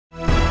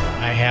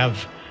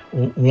have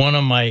one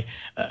of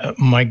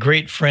my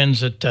great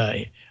friends that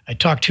I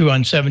talked to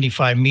on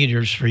 75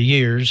 meters for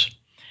years.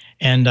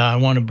 And I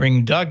want to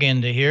bring Doug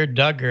into here.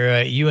 Doug,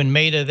 are you and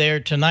Maida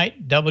there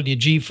tonight?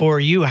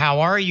 WG4U,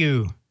 how are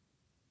you?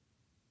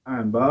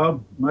 Hi,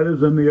 Bob.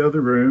 Maida's in the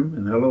other room,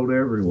 and hello to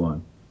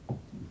everyone.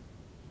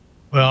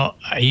 Well,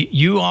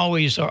 you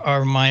always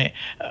are my,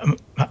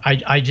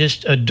 I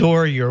just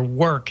adore your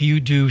work.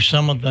 You do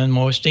some of the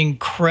most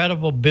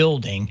incredible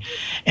building.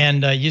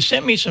 And you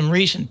sent me some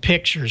recent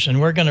pictures, and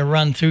we're going to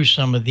run through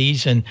some of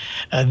these. And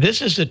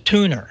this is a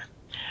tuner,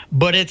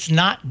 but it's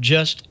not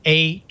just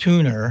a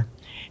tuner.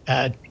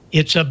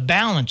 It's a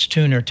balance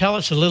tuner. Tell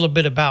us a little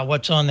bit about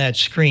what's on that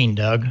screen,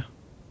 Doug.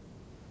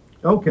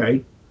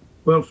 Okay.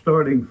 Well,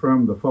 starting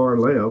from the far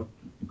left,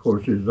 of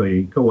course, is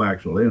the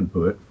coaxial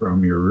input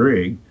from your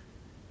rig.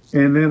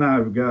 And then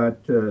I've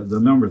got the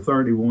number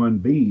 31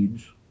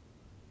 beads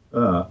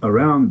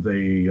around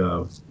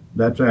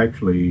that's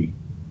actually,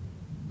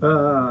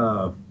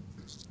 it's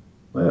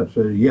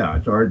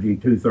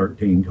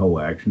RG213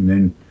 coax. And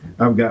then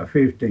I've got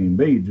 15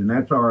 beads, and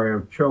that's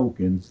RF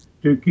choking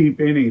to keep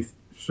any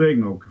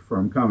signal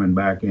from coming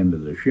back into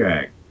the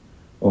shack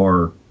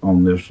or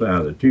on this side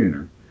of the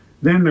tuner.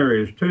 Then there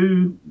is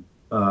two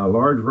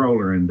large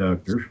roller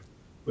inductors,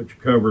 which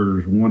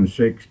covers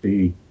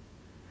 160,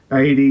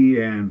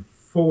 80, and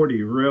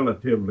 40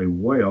 relatively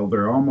well.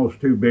 They're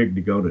almost too big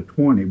to go to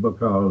 20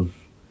 because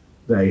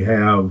they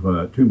have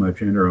too much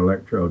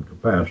interelectrode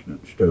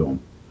capacitance to them.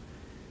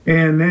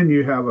 And then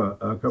you have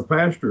a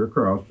capacitor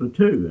across the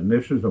two, and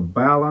this is a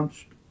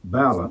balanced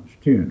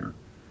tuner.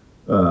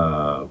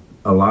 A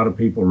lot of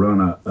people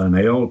run an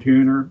L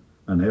tuner,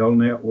 an L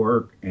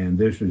network, and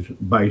this is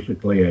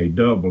basically a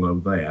double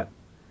of that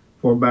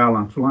for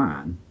balanced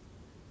line.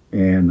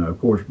 And of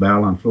course,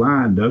 balanced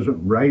line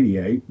doesn't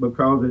radiate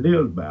because it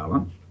is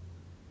balanced.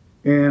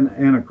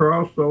 And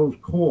across those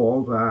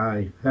coils,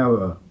 I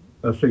have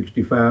a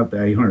 65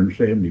 to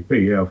 870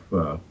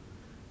 PF.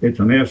 It's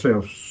an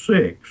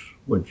SF6,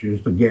 which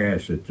is the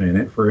gas that's in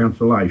it for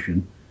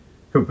insulation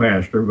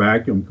capacitor.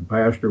 Vacuum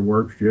capacitor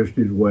works just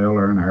as well,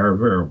 or an air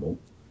variable.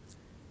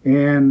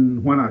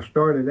 And when I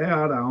started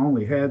out, I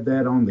only had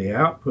that on the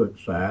output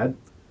side.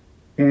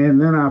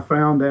 And then I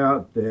found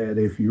out that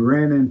if you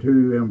ran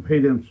into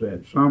impedance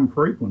at some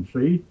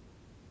frequency,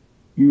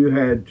 you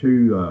had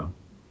to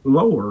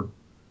lower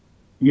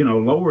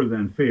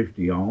than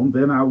 50 ohm.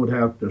 Then I would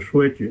have to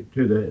switch it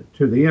to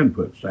the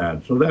input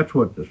side. So that's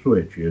what the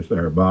switch is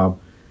there, Bob.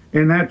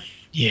 And that's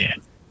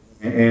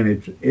And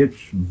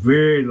it's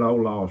very low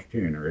loss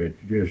tuner.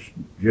 It's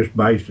just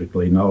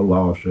basically no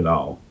loss at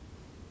all.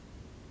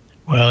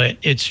 Well,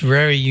 it's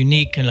very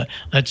unique, and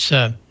let's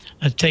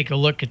take a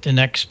look at the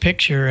next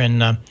picture,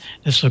 and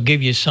this will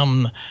give you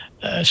some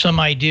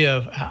idea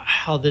of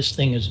how this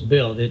thing is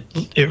built.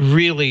 It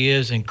really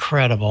is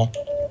incredible.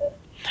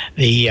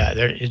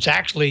 It's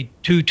actually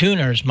two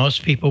tuners.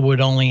 Most people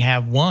would only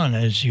have one,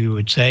 as you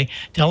would say.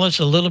 Tell us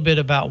a little bit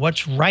about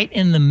what's right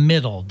in the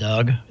middle,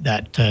 Doug.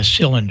 That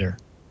cylinder.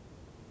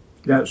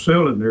 That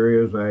cylinder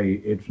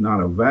it's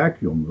not a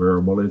vacuum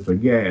variable. It's a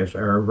gas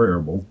air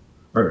variable.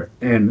 But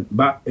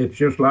it's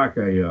just like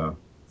an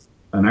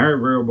air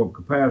variable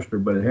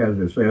capacitor, but it has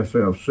this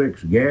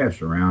SF6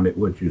 gas around it,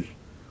 which is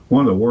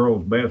one of the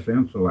world's best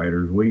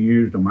insulators. We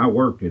used them. I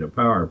worked at a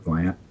power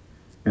plant,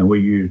 and we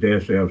used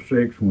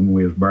SF6 when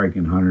we was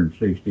breaking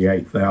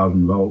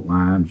 168,000 volt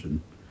lines and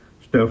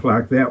stuff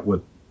like that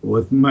with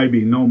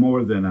maybe no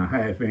more than a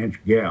half-inch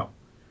gap.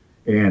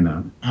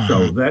 And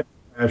so that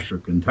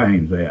capacitor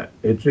contains that.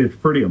 It's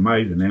pretty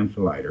amazing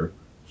insulator.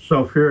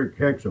 Sulfuric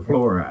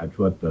hexafluoride's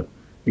what the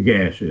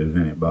gas is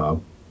in it,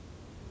 Bob.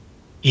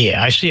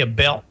 Yeah, I see a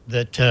belt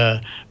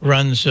that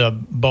runs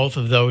both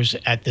of those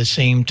at the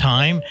same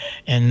time.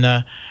 And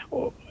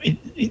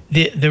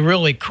the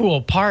really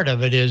cool part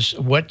of it is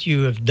what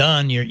you have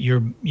done.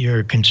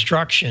 Your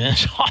construction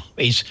is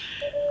always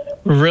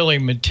really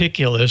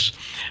meticulous,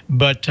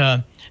 but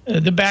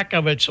the back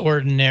of it's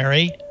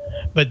ordinary.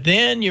 But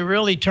then you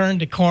really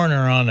turned the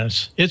corner on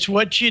us. It's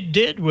what you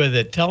did with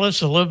it. Tell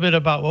us a little bit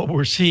about what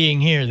we're seeing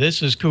here.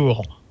 This is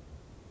cool.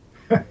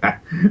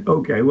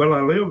 Okay, well,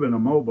 I live in a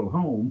mobile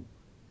home,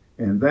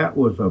 and that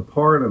was a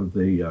part of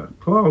the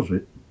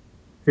closet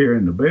here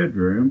in the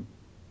bedroom.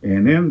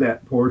 And in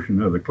that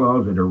portion of the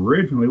closet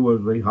originally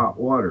was the hot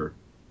water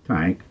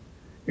tank.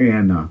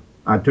 And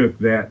I took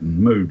that and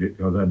moved it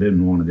because I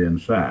didn't want it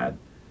inside.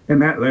 And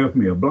that left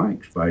me a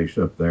blank space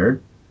up there.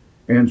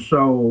 And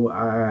so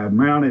I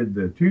mounted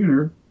the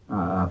tuner.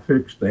 I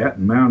fixed that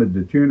and mounted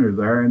the tuner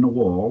there in the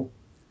wall.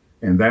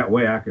 And that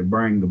way I could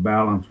bring the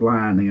balance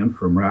line in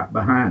from right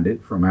behind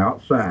it from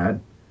outside.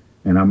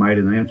 And I made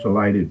an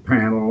insulated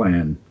panel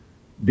and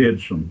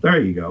did there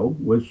you go,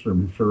 with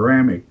some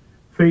ceramic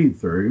feed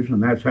throughs.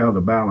 And that's how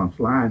the balance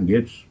line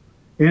gets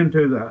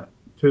into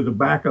the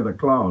back of the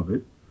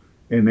closet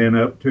and then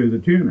up to the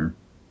tuner.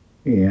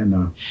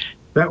 And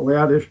that way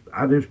I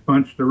just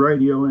punch the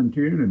radio in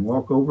tune and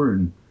walk over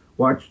and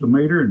watch the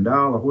meter and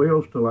dial the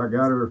wheels till I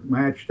got her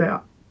matched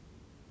out.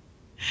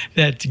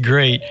 That's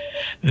great.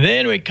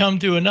 Then we come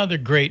to another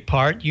great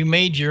part. You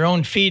made your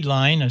own feed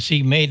line. I see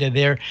you made it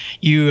there.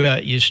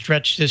 You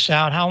stretched this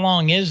out. How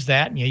long is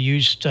that? And you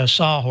used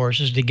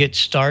sawhorses to get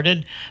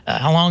started.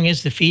 How long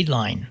is the feed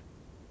line?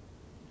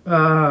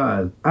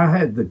 I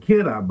had the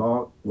kit I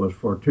bought was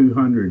for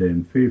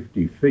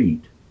 250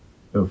 feet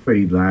of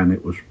feed line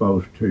it was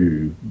supposed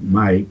to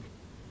make.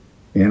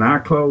 And I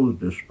closed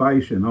the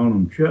spacing on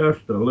them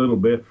just a little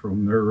bit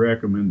from their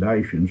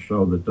recommendations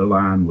so that the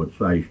line would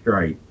stay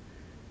straight.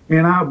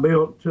 And I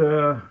built,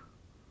 about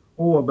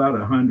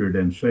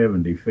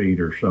 170 feet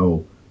or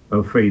so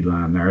of feed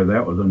line there.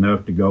 That was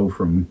enough to go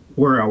from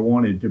where I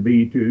wanted to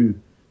be to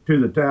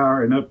the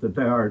tower and up the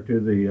tower to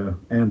the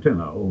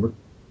antenna over.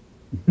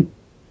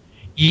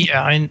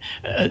 Yeah, and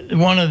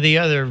one of the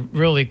other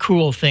really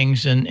cool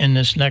things in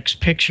this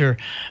next picture,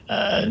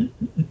 uh,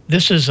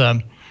 this is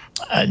a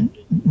uh,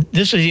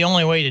 this is the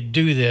only way to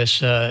do this.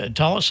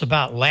 Tell us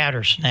about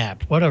ladder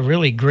snap. What a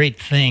really great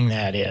thing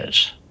that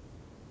is.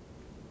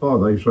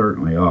 Oh, they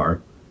certainly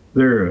are.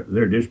 They're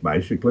just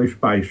basically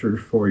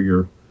spacers for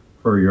your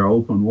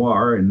open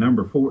wire. And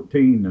number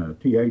 14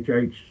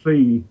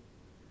 THHC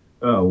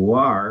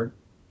wire,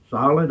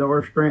 solid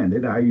or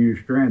stranded. I use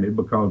stranded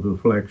because of the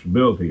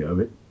flexibility of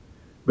it.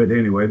 But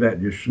anyway,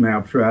 that just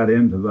snaps right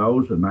into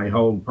those, and they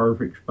hold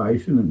perfect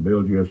spacing and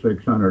build you a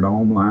 600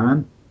 ohm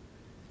line.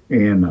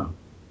 And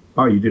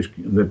you just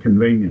the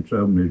convenience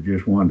of them is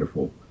just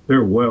wonderful.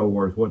 They're well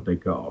worth what they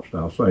cost.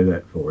 I'll say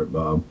that for it,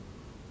 Bob.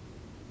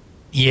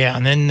 Yeah,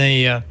 and then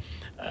the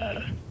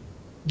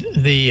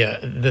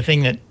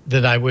thing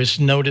that I was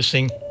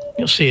noticing,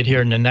 you'll see it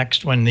here in the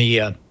next one.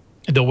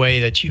 The way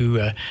that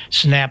you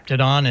snapped it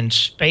on and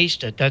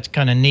spaced it, that's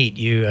kind of neat.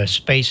 You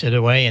space it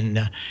away,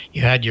 and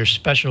you had your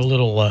special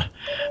little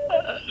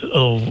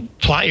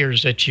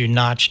pliers that you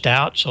notched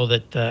out so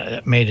that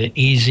it made it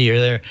easier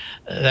there.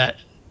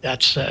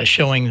 That's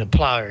showing the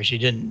pliers. You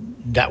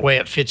didn't that way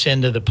it fits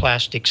into the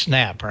plastic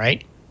snap,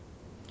 right?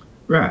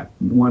 Right.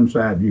 One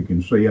side you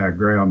can see I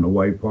ground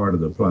away part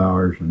of the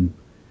flowers and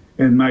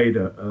made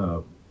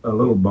a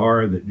little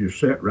bar that just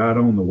set right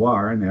on the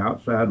wire, and the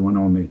outside went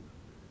on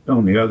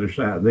the other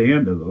side, the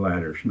end of the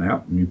ladder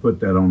snap, and you put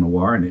that on the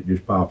wire, and it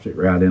just pops it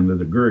right into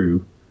the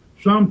groove.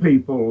 Some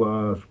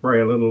people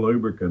spray a little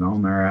lubricant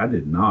on there. I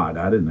did not.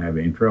 I didn't have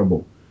any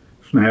trouble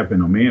snapping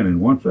them in,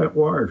 and once that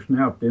wire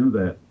snapped into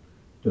that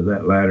to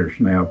that ladder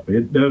snap,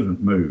 it doesn't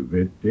move.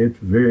 It's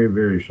very,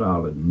 very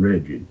solid and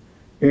rigid.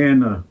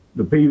 And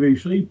the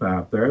PVC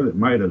pipe there that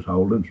made us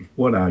hold it is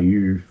what I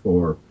use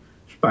for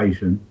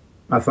spacing.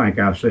 I think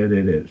I set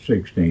it at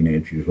 16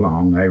 inches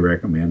long. They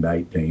recommend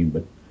 18,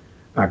 but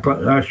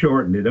I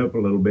shortened it up a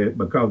little bit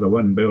because I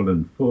wasn't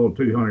building full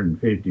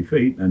 250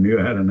 feet, and I knew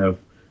I had enough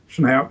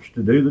snaps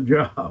to do the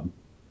job.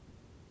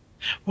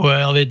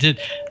 Well, it did.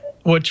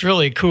 What's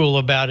really cool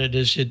about it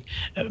is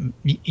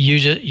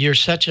you're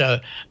such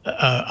a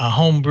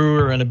home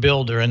brewer and a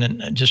builder,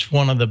 and just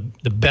one of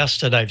the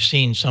best that I've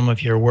seen. Some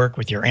of your work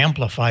with your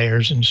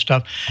amplifiers and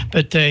stuff,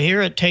 but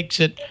here it takes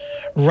it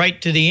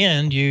right to the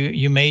end.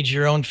 You made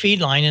your own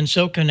feed line, and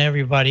so can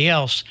everybody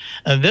else.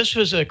 This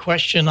was a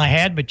question I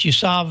had, but you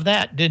solved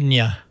that, didn't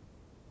you?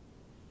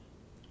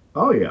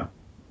 Oh yeah,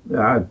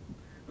 I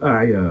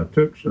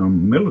took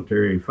some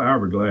military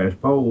fiberglass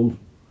poles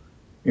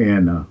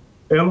and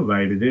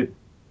elevated it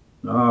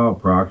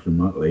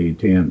approximately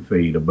 10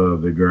 feet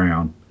above the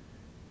ground,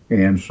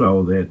 and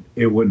so that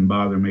it wouldn't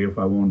bother me if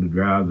I wanted to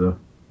drive the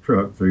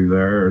truck through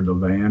there or the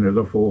van or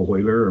the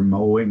four-wheeler or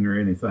mowing or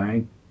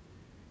anything.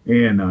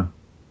 And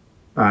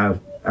I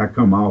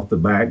come off the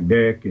back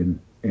deck and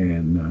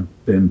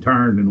then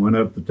turned and went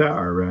up the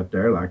tower right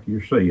there like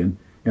you're seeing.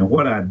 And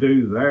what I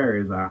do there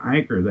is I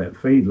anchor that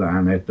feed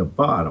line at the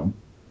bottom,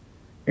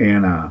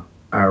 and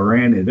I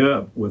ran it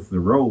up with the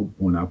rope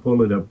when I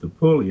pull it up the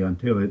pulley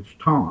until it's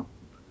taut.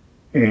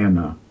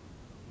 And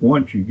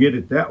once you get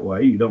it that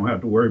way, you don't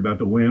have to worry about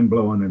the wind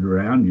blowing it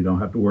around. You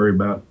don't have to worry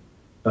about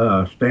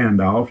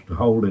standoffs to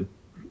hold it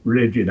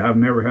rigid. I've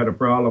never had a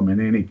problem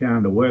in any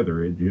kind of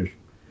weather.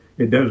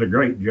 It does a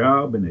great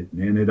job,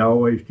 and it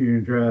always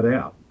tunes right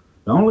out.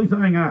 The only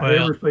thing I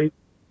Well, ever see,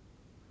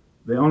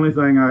 the only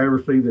thing I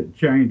ever see that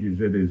changes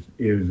it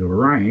is the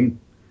rain.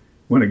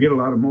 When I get a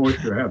lot of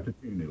moisture, I have to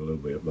tune it a little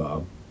bit,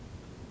 Bob.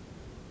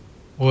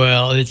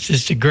 Well, it's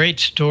just a great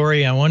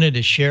story. I wanted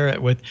to share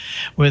it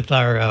with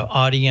our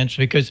audience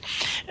because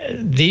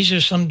these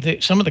are some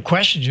of the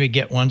questions we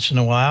get once in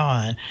a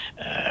while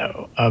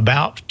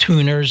about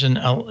tuners, and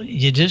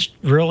you just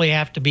really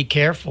have to be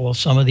careful.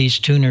 Some of these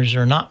tuners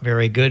are not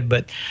very good,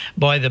 but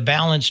boy, the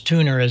balanced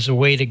tuner is the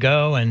way to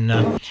go,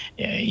 and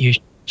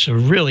it's a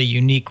really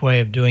unique way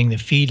of doing the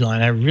feed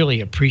line. I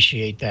really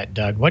appreciate that,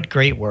 Doug. What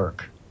great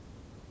work.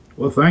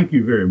 Well, thank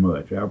you very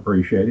much. I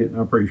appreciate it, and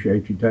I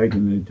appreciate you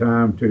taking the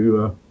time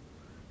to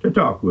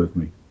talk with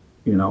me.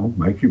 You know,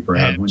 makes you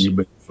proud when you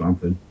build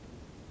something.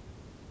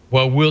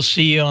 Well, we'll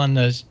see you on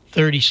the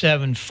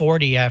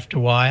 3740 after a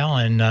while.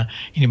 And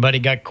anybody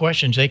got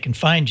questions, they can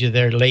find you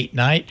there late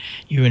night.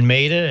 You and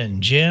Maida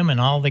and Jim and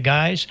all the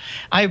guys.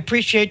 I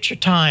appreciate your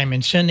time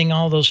and sending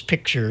all those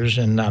pictures.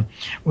 And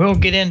we'll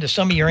get into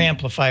some of your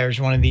amplifiers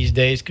one of these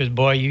days because,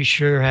 boy, you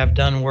sure have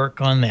done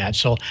work on that.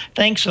 So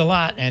thanks a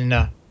lot. And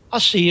I'll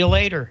see you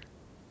later.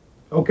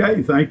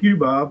 Okay, thank you,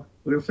 Bob.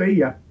 We'll see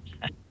ya.